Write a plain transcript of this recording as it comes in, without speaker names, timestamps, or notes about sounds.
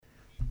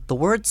The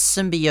word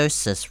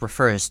symbiosis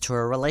refers to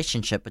a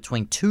relationship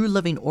between two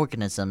living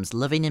organisms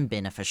living in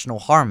beneficial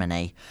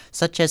harmony,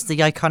 such as the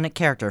iconic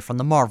character from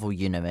the Marvel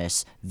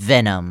Universe,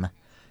 Venom.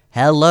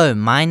 Hello,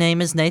 my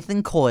name is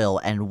Nathan Coyle,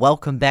 and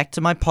welcome back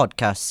to my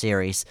podcast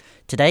series.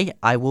 Today,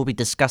 I will be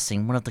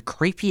discussing one of the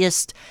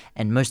creepiest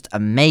and most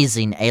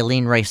amazing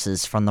alien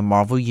races from the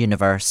Marvel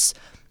Universe.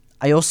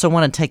 I also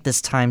want to take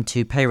this time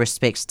to pay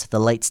respects to the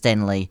late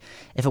Stan Lee.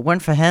 If it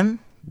weren't for him,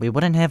 we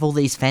wouldn't have all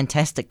these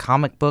fantastic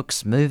comic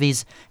books,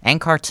 movies, and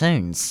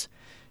cartoons.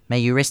 May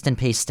you rest in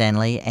peace, Stan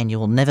Lee, and you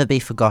will never be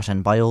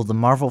forgotten by all the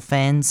Marvel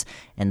fans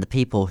and the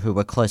people who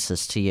were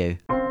closest to you.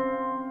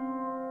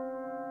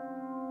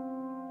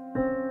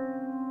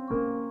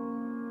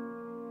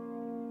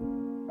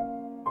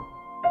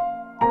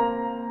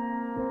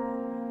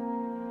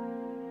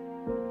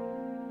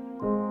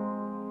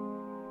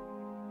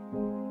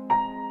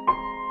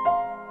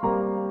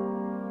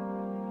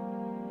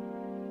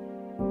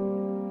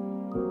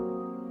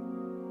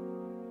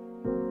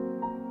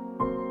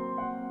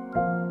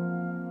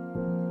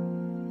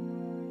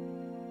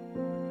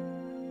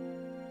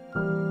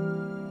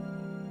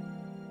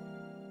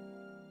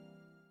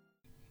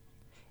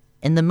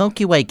 In the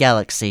Milky Way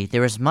galaxy,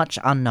 there is much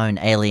unknown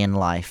alien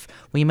life.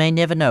 We may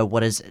never know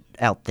what is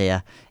out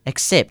there,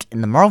 except in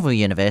the Marvel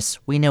Universe,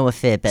 we know a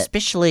fair bit,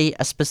 especially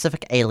a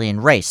specific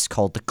alien race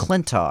called the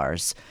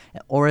Clintars,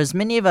 or as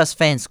many of us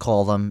fans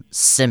call them,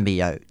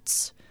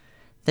 symbiotes.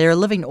 They are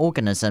living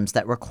organisms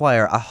that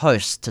require a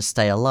host to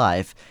stay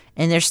alive.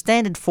 In their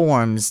standard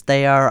forms,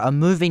 they are a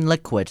moving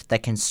liquid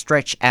that can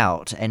stretch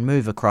out and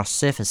move across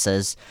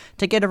surfaces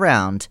to get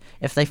around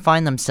if they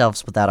find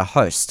themselves without a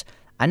host.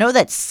 I know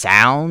that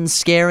sounds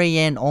scary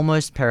and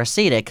almost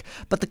parasitic,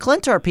 but the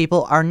Clintar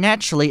people are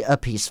naturally a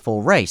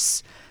peaceful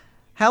race.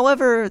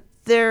 However,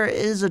 there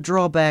is a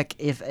drawback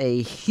if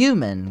a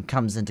human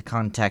comes into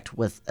contact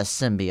with a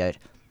symbiote.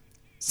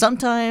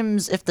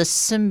 Sometimes, if the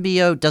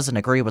symbiote doesn't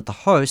agree with the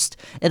host,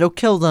 it'll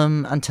kill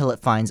them until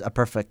it finds a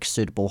perfect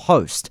suitable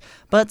host.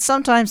 But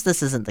sometimes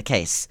this isn't the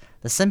case.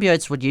 The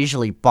symbiotes would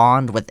usually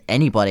bond with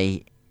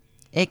anybody,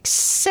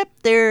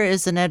 except there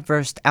is an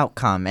adverse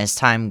outcome as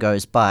time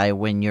goes by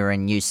when you're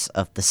in use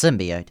of the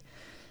symbiote.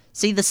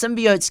 See, the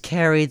symbiotes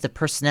carry the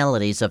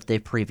personalities of their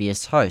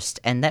previous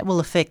host, and that will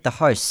affect the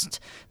host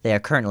they are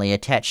currently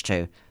attached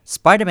to.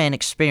 Spider-Man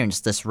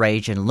experienced this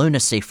rage and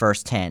lunacy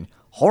firsthand.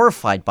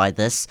 Horrified by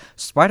this,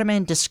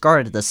 Spider-Man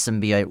discarded the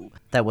symbiote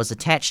that was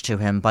attached to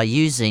him by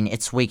using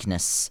its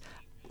weakness: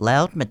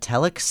 loud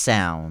metallic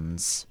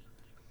sounds.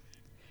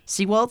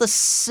 See, while the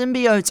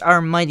symbiotes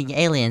are mighty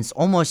aliens,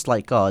 almost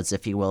like gods,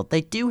 if you will, they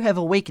do have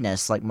a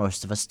weakness like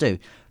most of us do.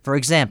 For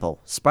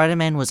example,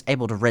 Spider-Man was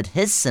able to rid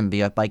his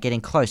symbiote by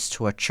getting close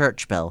to a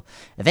church bell.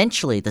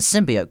 Eventually, the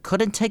symbiote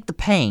couldn't take the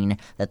pain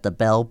that the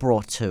bell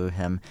brought to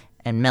him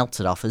and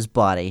melted off his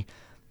body.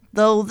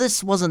 Though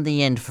this wasn't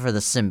the end for the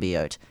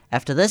symbiote.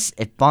 After this,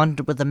 it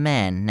bonded with a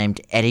man named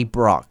Eddie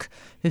Brock,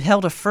 who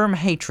held a firm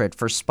hatred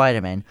for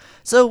Spider-Man.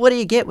 So what do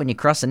you get when you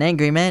cross an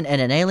angry man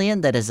and an alien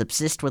that is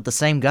obsessed with the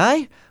same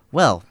guy?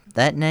 Well,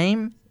 that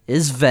name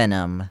is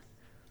Venom.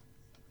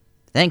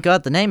 Thank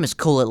God the name is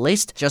cool at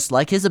least, just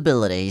like his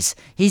abilities.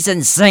 He's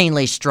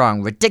insanely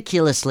strong,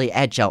 ridiculously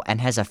agile,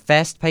 and has a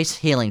fast-paced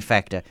healing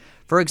factor.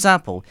 For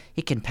example,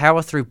 he can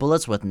power through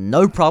bullets with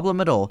no problem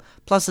at all.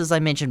 Plus, as I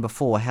mentioned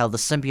before, how the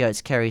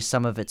symbiotes carry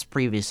some of its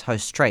previous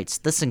host traits.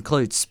 This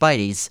includes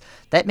Spidey's.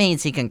 That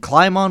means he can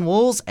climb on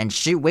walls and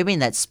shoot webbing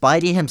that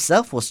Spidey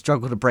himself will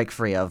struggle to break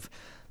free of.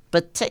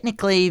 But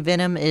technically,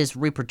 Venom is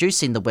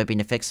reproducing the webbing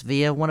effects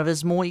via one of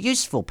his more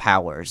useful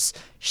powers,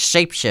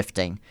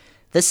 shapeshifting.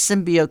 This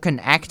symbiote can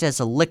act as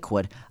a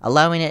liquid,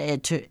 allowing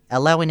it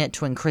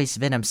to increase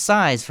Venom's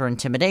size for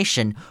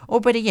intimidation,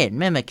 or better yet,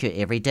 mimic your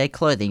everyday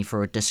clothing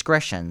for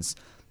discretions.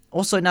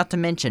 Also, not to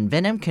mention,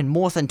 Venom can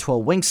morph into a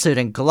wingsuit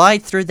and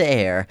glide through the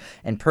air,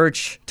 and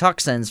purge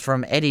toxins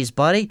from Eddie's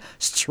body,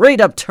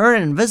 straight up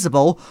turn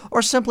invisible,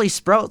 or simply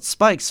sprout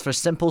spikes for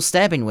simple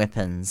stabbing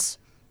weapons.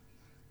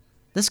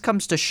 This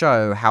comes to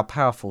show how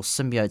powerful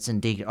symbiotes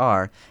indeed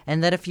are,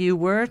 and that if you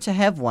were to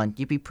have one,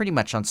 you'd be pretty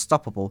much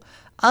unstoppable.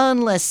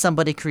 Unless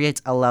somebody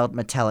creates a loud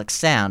metallic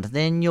sound,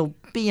 then you'll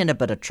be in a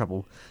bit of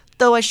trouble.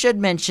 Though I should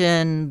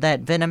mention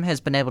that Venom has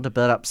been able to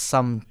build up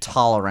some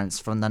tolerance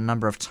from the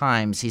number of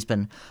times he's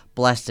been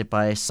blasted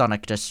by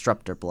sonic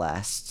disruptor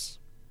blasts.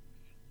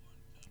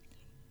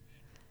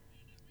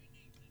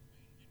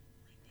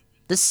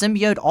 This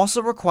symbiote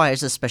also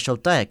requires a special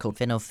diet called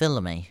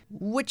phenolphylline,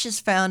 which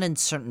is found in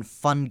certain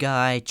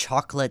fungi,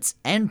 chocolates,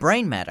 and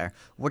brain matter,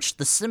 which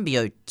the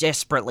symbiote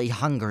desperately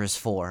hungers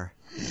for.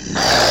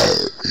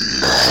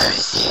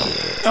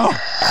 No!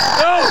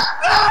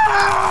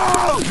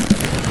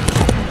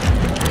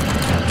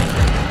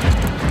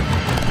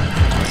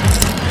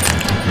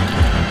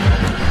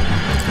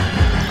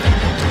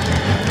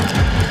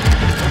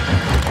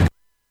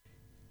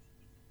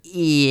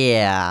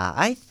 Yeah,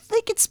 I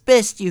think it's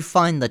best you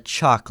find the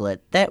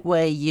chocolate. That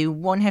way you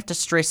won't have to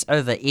stress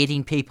over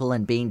eating people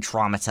and being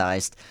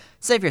traumatized.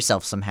 Save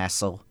yourself some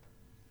hassle.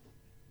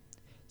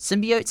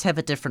 Symbiotes have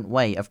a different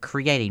way of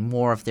creating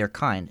more of their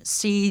kind.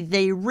 See,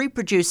 they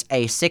reproduce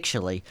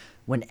asexually.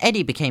 When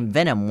Eddie became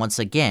Venom once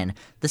again,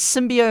 the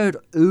symbiote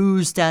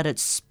oozed out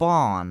its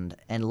spawn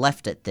and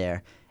left it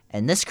there,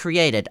 and this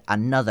created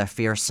another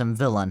fearsome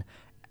villain.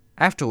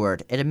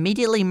 Afterward, it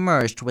immediately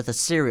merged with a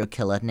serial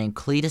killer named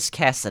Cletus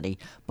Cassidy,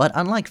 but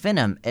unlike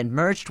Venom, it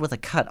merged with a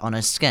cut on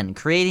his skin,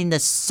 creating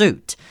this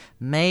suit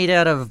made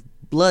out of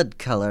blood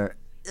color.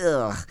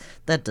 Ugh,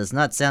 that does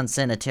not sound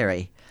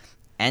sanitary.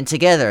 And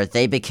together,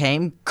 they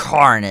became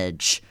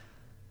Carnage.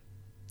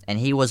 And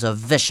he was a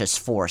vicious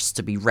force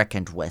to be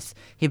reckoned with.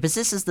 He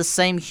possesses the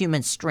same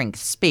human strength,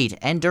 speed,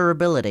 and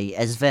durability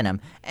as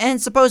Venom,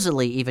 and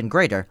supposedly even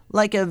greater,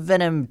 like a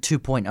Venom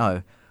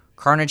 2.0.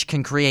 Carnage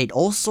can create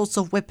all sorts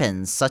of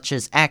weapons, such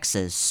as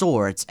axes,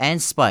 swords,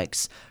 and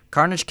spikes.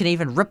 Carnage can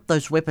even rip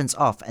those weapons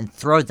off and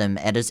throw them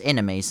at his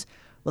enemies.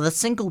 With a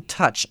single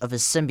touch of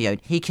his symbiote,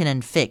 he can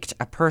infect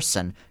a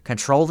person,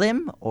 control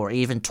them, or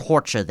even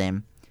torture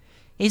them.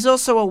 He's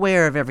also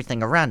aware of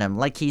everything around him,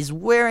 like he's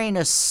wearing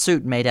a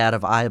suit made out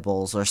of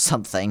eyeballs or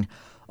something.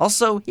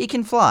 Also, he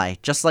can fly,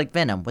 just like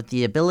Venom, with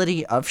the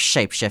ability of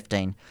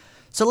shapeshifting.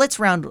 So let's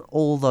round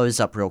all those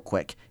up real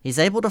quick. He's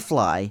able to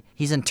fly,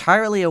 he's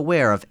entirely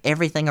aware of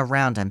everything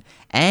around him,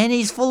 and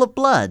he's full of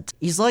blood.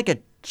 He's like a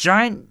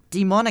giant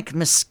demonic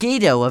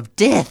mosquito of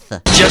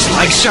death. Just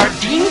like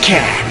sardine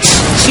cats.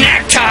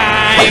 Snack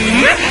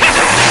time!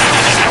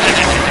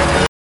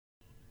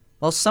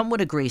 While some would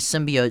agree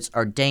symbiotes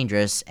are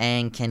dangerous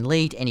and can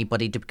lead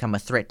anybody to become a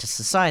threat to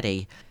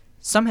society,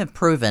 some have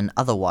proven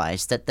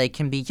otherwise, that they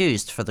can be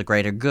used for the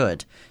greater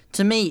good.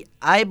 To me,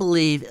 I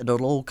believe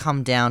it'll all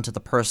come down to the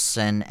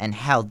person and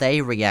how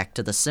they react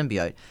to the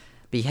symbiote,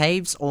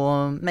 behaves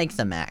or make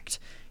them act.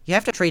 You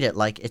have to treat it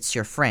like it's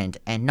your friend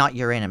and not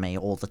your enemy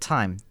all the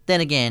time. Then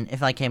again,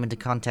 if I came into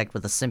contact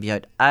with a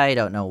symbiote, I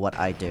don't know what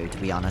I'd do, to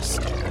be honest.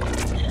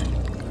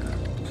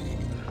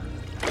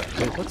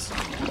 Wait, what's...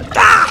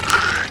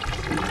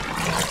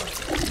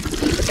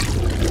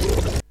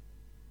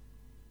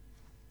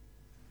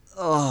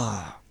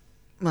 Oh,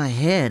 my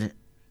head.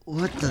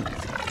 What the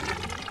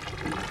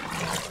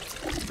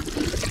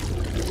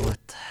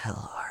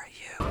hell are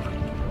you?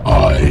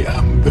 I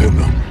am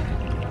Venom,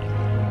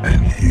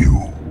 and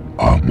you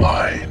are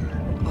mine.